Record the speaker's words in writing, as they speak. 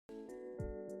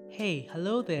Hey,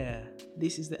 hello there.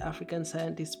 This is the African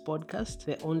Scientist Podcast,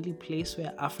 the only place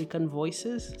where African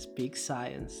voices speak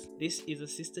science. This is a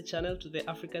sister channel to the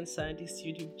African Scientist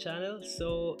YouTube channel,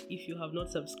 so if you have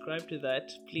not subscribed to that,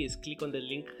 please click on the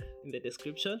link in the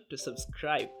description to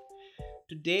subscribe.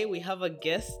 Today we have a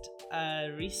guest, a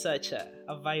researcher,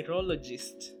 a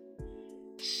virologist.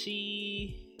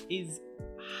 She is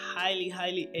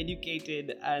highly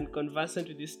educated and conversant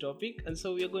with this topic, and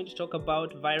so we are going to talk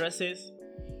about viruses,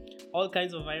 all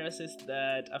kinds of viruses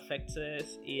that affect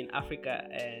us in Africa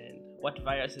and what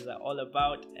viruses are all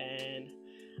about, and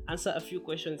answer a few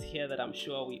questions here that I'm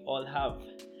sure we all have.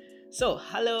 So,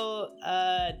 hello,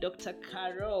 Dr.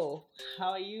 Caro.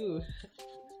 How are you?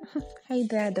 Hi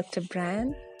there, Dr.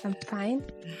 Brian. I'm fine.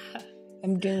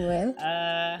 I'm doing well.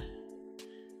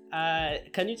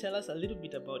 Can you tell us a little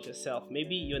bit about yourself?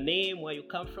 Maybe your name, where you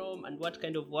come from, and what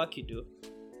kind of work you do?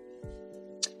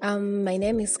 My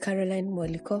name is Caroline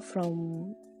Moliko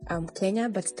from Kenya,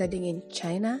 but studying in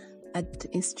China at the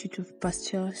Institute of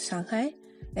Pasteur, Shanghai.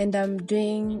 And I'm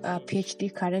doing a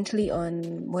PhD currently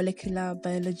on molecular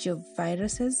biology of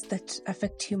viruses that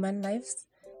affect human lives,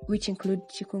 which include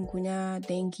chikungunya,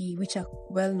 dengue, which are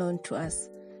well known to us.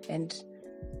 And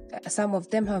some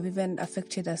of them have even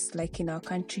affected us, like in our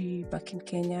country, back in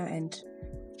Kenya, and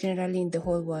generally in the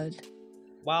whole world.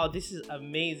 Wow, this is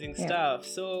amazing stuff.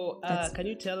 So, can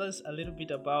you tell us a little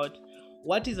bit about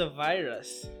what is a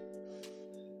virus?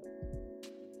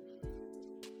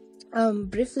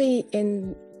 Briefly,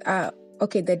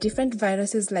 the different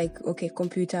viruses like,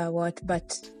 computer,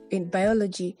 but in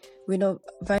biology, we know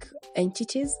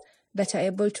entities that are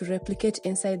able to replicate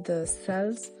inside the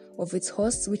cells of its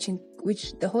hosts, which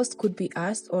the host could be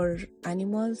us or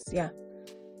animals. Yeah.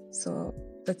 So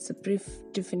that's a brief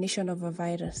definition of a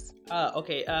virus.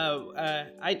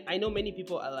 I know many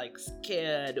people are like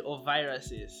scared of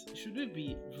viruses. Should we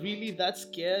be really that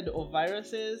scared of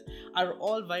viruses? Are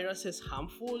all viruses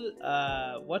harmful?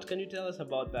 What can you tell us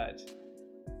about that?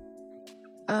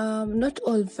 Not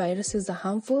all viruses are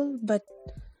harmful, but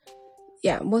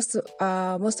yeah, most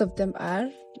of them are.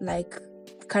 Like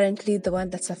currently, the one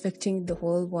that's affecting the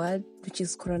whole world, which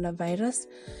is coronavirus.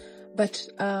 But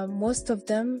most of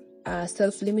them are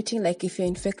self-limiting. Like if you're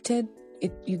infected,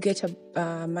 you get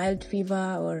a mild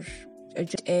fever or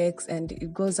eggs, and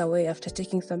it goes away after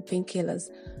taking some painkillers.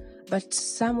 But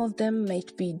some of them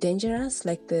might be dangerous,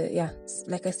 like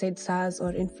like I said, SARS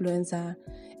or influenza,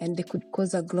 and they could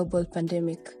cause a global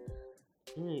pandemic.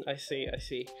 I see.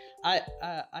 I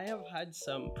have had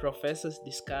some professors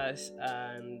discuss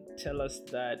and tell us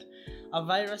that a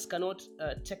virus cannot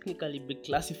technically be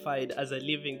classified as a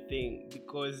living thing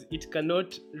because it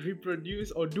cannot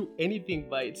reproduce or do anything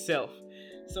by itself.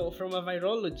 So, from a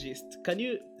virologist, can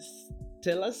you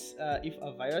tell us if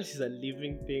a virus is a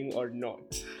living thing or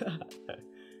not?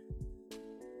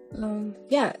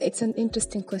 It's an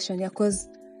interesting question. Yeah, because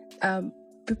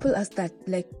people ask that,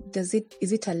 like, is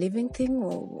it a living thing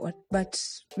or what? But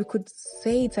we could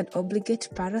say it's an obligate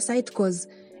parasite because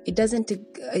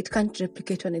it can't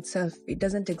replicate on itself. It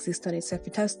doesn't exist on itself.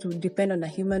 It has to depend on a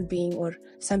human being or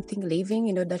something living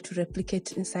in order to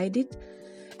replicate inside it.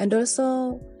 And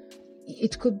also,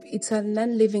 it's a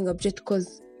non-living object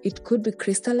because it could be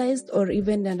crystallized or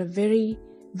even at a very,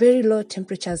 very low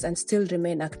temperatures and still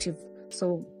remain active.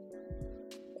 So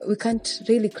we can't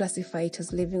really classify it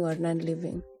as living or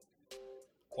non-living.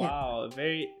 Wow,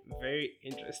 very, very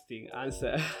interesting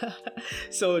answer.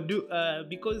 So,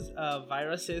 because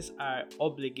viruses are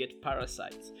obligate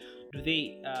parasites, do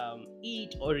they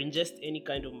eat or ingest any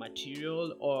kind of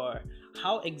material, or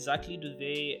how exactly do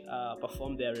they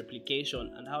perform their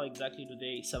replication, and how exactly do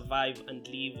they survive and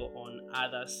live on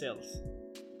other cells?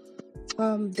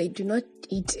 They do not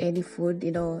eat any food,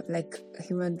 like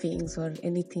human beings or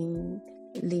anything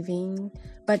living,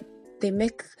 but they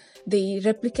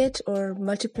replicate or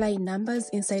multiply in numbers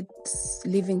inside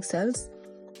living cells,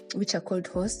 which are called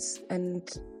hosts, and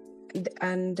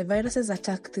the viruses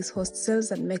attack these host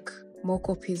cells and make more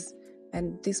copies,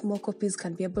 and these more copies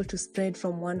can be able to spread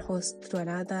from one host to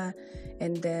another,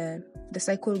 and the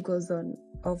cycle goes on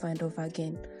over and over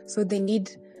again. So they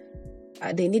need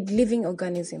living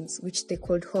organisms, which they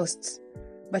called hosts,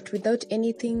 but without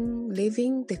anything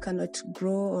living, they cannot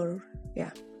grow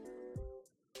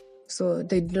So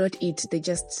they do not eat, they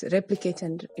just replicate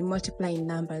and multiply in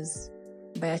numbers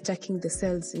by attacking the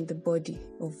cells in the body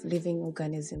of living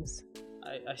organisms.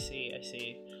 I see.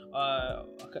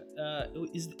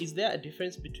 Is there a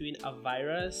difference between a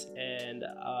virus and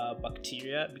a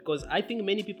bacteria? Because I think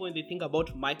many people, when they think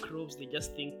about microbes, they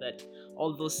just think that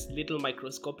all those little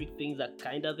microscopic things are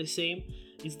kind of the same.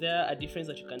 Is there a difference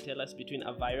that you can tell us between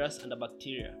a virus and a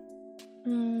bacteria?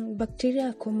 Bacteria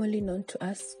are commonly known to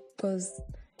us because,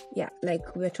 yeah,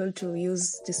 like we're told to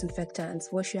use disinfectants,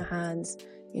 wash your hands,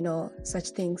 such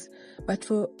things. But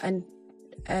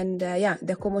yeah,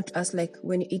 they're common to us. Like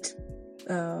when you eat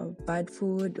bad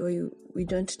food or we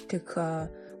don't take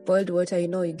boiled water,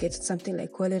 you get something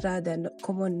like cholera. They're not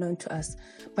common known to us.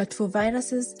 But for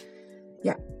viruses,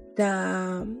 yeah,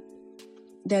 they're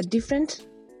different.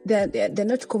 They're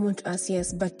not common to us,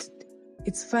 yes, but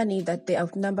it's funny that they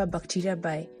outnumber bacteria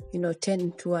by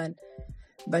 10 to 1,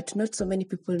 but not so many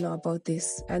people know about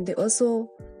this. And they also,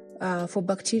 for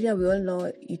bacteria, we all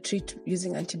know you treat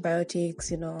using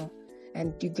antibiotics,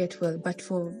 and you get well. But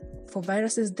for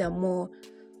viruses, they're more,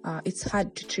 it's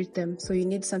hard to treat them. So you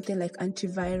need something like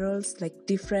antivirals, like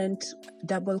different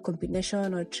double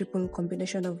combination or triple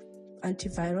combination of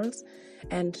antivirals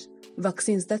and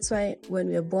vaccines. That's why when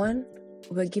we're born,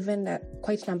 we're given a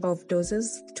quite number of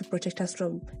doses to protect us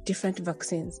from different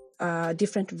vaccines,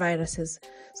 different viruses.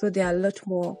 So they are a lot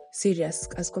more serious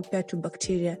as compared to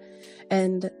bacteria.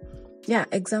 And yeah,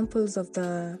 examples of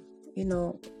the,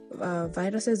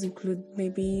 viruses include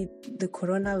maybe the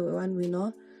corona one we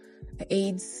know,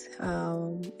 AIDS,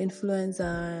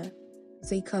 influenza,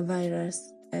 Zika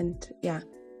virus, and yeah.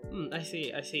 I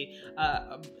see. I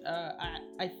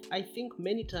think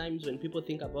many times when people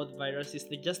think about viruses,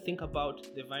 they just think about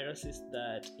the viruses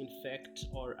that infect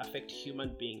or affect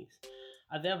human beings.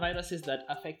 Are there viruses that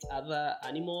affect other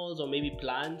animals or maybe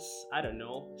plants? I don't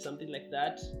know, something like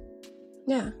that.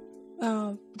 Yeah,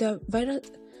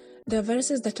 the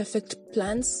viruses that affect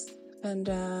plants and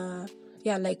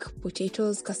like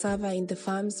potatoes, cassava in the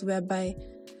farms, whereby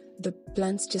the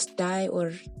plants just die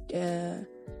or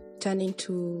turn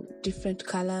into different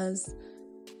colors,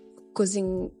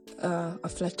 causing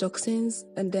aflatoxins.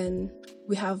 And then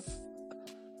we have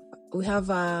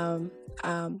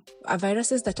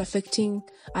viruses that affecting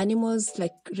animals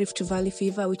like Rift Valley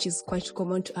fever, which is quite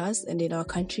common to us and in our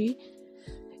country,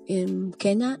 in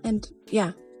Kenya. And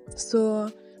yeah,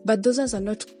 so but those are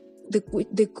not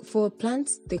for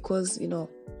plants. They cause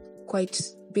quite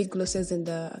big losses in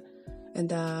the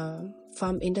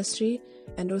farm industry,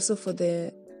 and also for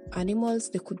the animals,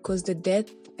 they could cause the death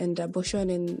and abortion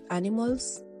in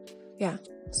animals. Yeah,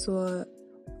 so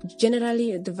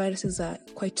generally the viruses are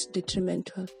quite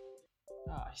detrimental.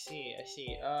 I see.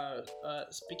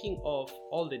 Speaking of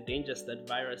all the dangers that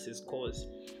viruses cause,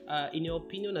 in your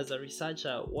opinion as a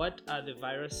researcher, what are the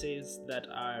viruses that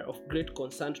are of great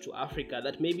concern to Africa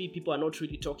that maybe people are not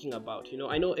really talking about?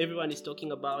 I know everyone is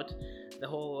talking about the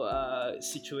whole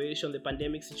situation, the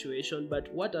pandemic situation,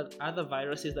 but what are other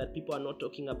viruses that people are not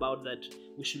talking about that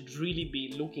we should really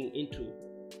be looking into?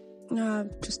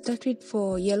 To start with,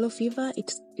 for yellow fever,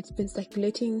 it's been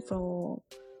circulating for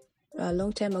a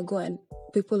long time ago, and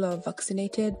people are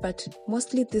vaccinated, but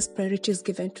mostly this priority is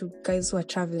given to guys who are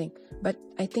traveling. But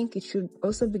I think it should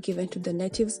also be given to the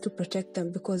natives to protect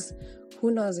them, because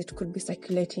who knows, it could be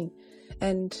circulating.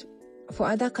 And for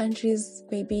other countries,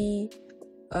 maybe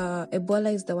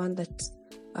Ebola is the one that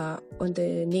on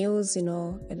the news,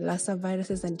 and Lassa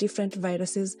viruses and different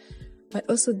viruses. But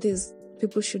also these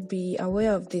people should be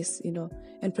aware of this,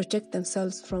 and protect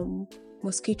themselves from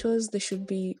mosquitoes. They should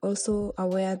be also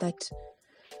aware that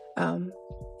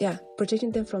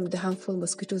protecting them from the harmful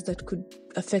mosquitoes that could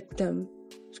affect them,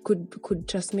 could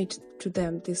transmit to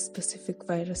them these specific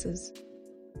viruses.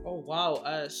 Oh wow!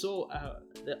 So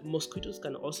the mosquitoes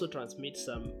can also transmit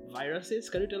some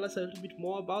viruses. Can you tell us a little bit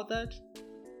more about that?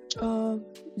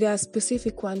 There are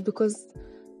specific ones, because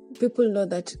people know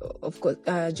that, of course,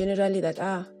 generally that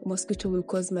mosquito will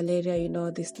cause malaria,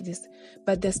 this,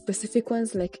 but there are specific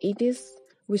ones like Aedes,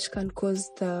 which can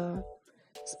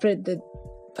spread the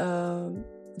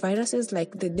viruses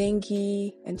like the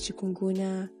dengue and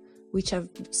chikungunya, which have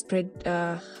spread,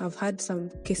 have had some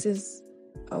cases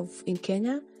in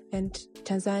Kenya and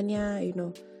Tanzania,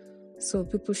 so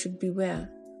people should be aware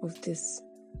of this.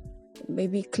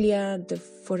 Maybe clear the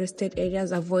forested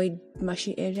areas, avoid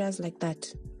marshy areas like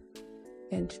that,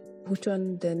 and put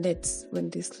on the nets when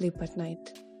they sleep at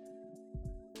night.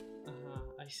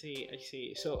 I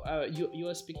see. So you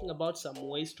are speaking about some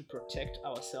ways to protect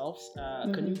ourselves.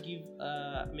 Can you give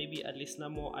maybe a listener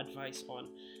more advice on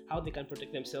how they can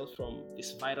protect themselves from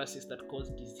these viruses that cause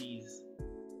disease?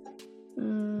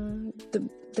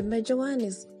 The major one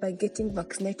is by getting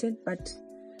vaccinated, but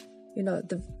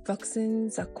the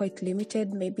vaccines are quite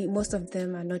limited. Maybe most of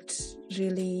them are not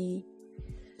really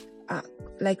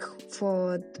like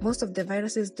for most of the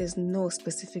viruses, there's no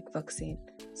specific vaccine.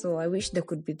 So I wish there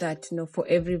could be that, for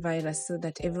every virus, so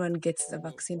that everyone gets the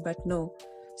vaccine, but no.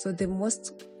 So the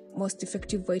most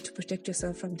effective way to protect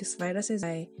yourself from these viruses is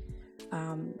by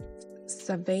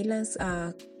surveillance,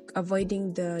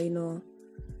 avoiding the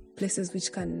places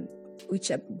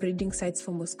which are breeding sites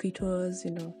for mosquitoes,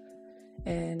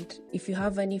 and if you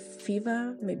have any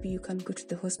fever, maybe you can go to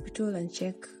the hospital and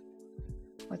check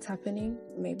what's happening.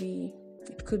 Maybe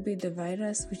it could be the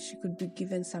virus, which could be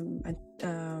given some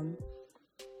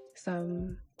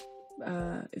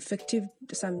effective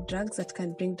drugs that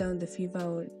can bring down the fever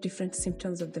or different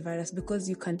symptoms of the virus, because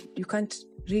you can't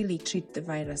really treat the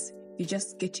virus. You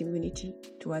just get immunity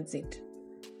towards it.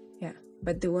 Yeah,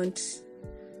 but they won't.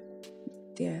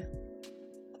 Yeah,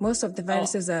 most of the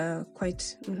viruses are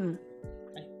quite.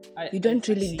 You don't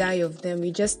really die of them.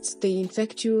 They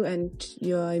infect you and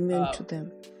you're immune to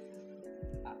them.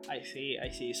 I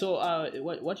see. So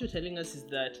what you're telling us is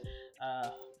that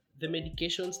the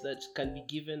medications that can be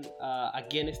given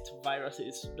against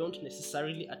viruses don't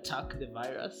necessarily attack the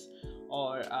virus,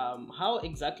 or how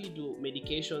exactly do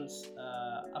medications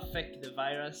affect the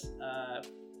virus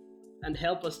and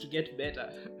help us to get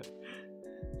better?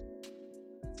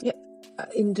 Yeah,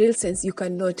 in real sense, you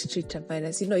cannot treat a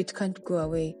virus. It can't go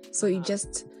away. So they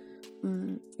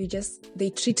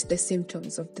treat the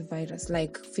symptoms of the virus,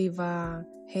 like fever,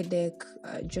 headache,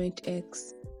 joint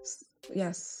aches.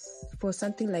 Yes, for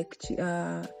something like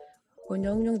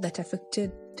Onyongnyong that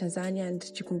affected Tanzania, and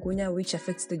chikungunya, which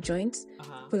affects the joints,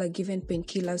 people are given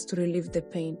painkillers to relieve the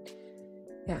pain.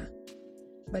 Yeah,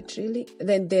 but really,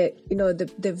 then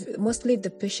mostly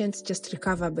the patients just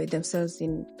recover by themselves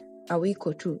in a week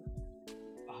or two.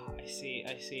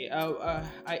 I see.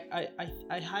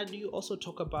 I heard you also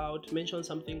mention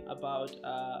something about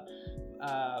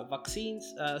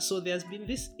vaccines. So there's been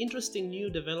this interesting new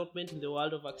development in the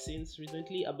world of vaccines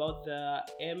recently about the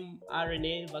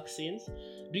mRNA vaccines.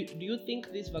 Do you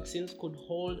think these vaccines could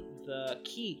hold the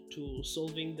key to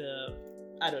solving the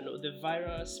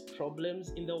virus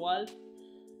problems in the world?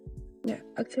 Yeah,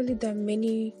 actually there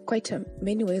are quite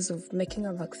many ways of making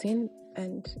a vaccine,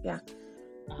 and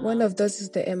one of those is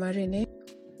the mRNA,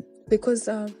 because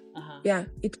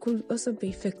it could also be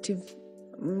effective.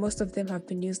 Most of them have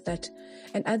been used that,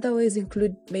 and other ways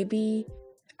include maybe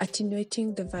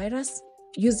attenuating the virus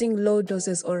using low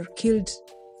doses, or killed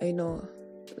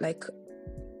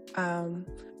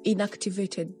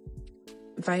inactivated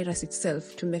virus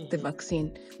itself to make the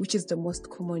vaccine, which is the most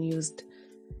common used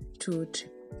to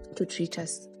treat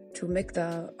us, to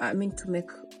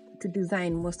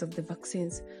design most of the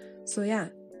vaccines. So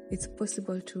it's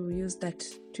possible to use the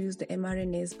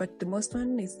mRNAs, but the most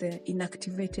one is the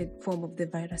inactivated form of the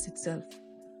virus itself.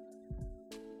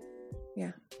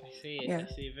 Yeah. I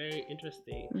see. Very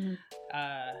interesting.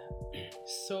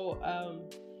 So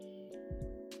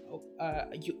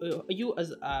you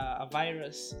as a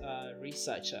virus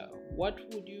researcher, what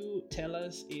would you tell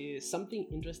us is something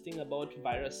interesting about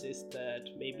viruses that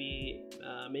maybe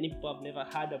many people have never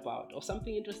heard about, or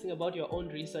something interesting about your own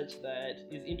research that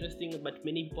is interesting but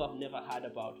many people have never heard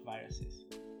about viruses?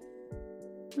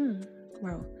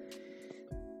 Wow.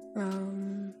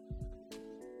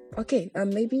 Okay,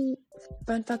 maybe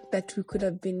fun fact that we could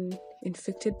have been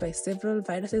infected by several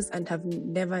viruses and have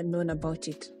never known about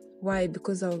it. Why?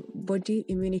 Because our body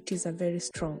immunities are very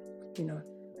strong,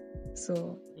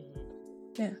 So,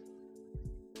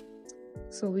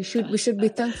 So we should be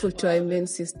thankful to our immune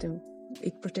system.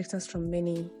 It protects us from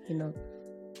many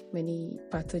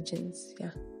pathogens.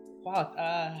 Yeah. Wow.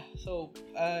 So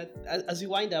as we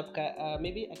wind up,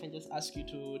 maybe I can just ask you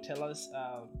to tell us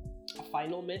a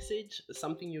final message,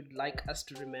 something you'd like us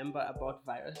to remember about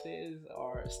viruses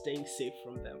or staying safe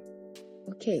from them.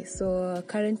 Okay, so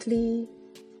currently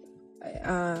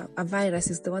a virus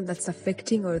is the one that's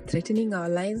affecting or threatening our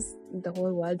lives in the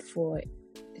whole world for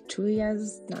 2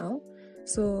 years now.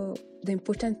 So the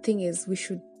important thing is we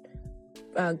should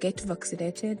get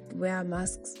vaccinated, wear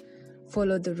masks,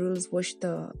 follow the rules, wash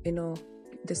the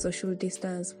social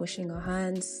distance, washing our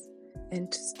hands,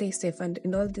 and stay safe. And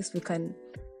in all this, we can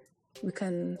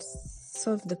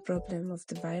solve the problem of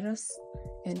the virus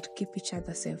and keep each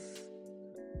other safe.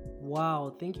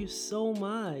 Wow, thank you so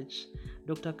much.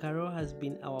 Dr. Caro has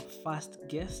been our first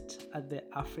guest at the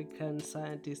African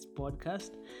Scientist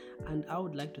podcast, and I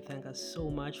would like to thank her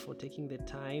so much for taking the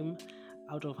time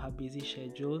out of her busy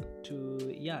schedule to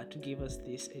give us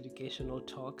this educational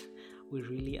talk. We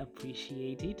really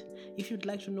appreciate it. If you'd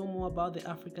like to know more about the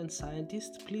African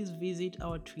Scientist, please visit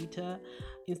our Twitter,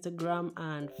 Instagram,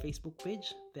 and Facebook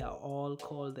page. They are all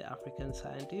called the African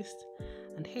Scientist.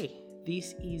 And hey,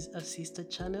 this is a sister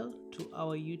channel to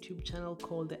our YouTube channel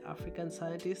called The African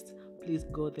Scientist. Please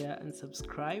go there and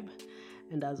subscribe.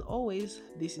 And as always,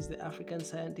 this is the African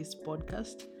Scientist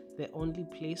podcast, the only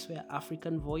place where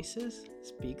African voices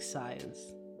speak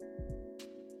science.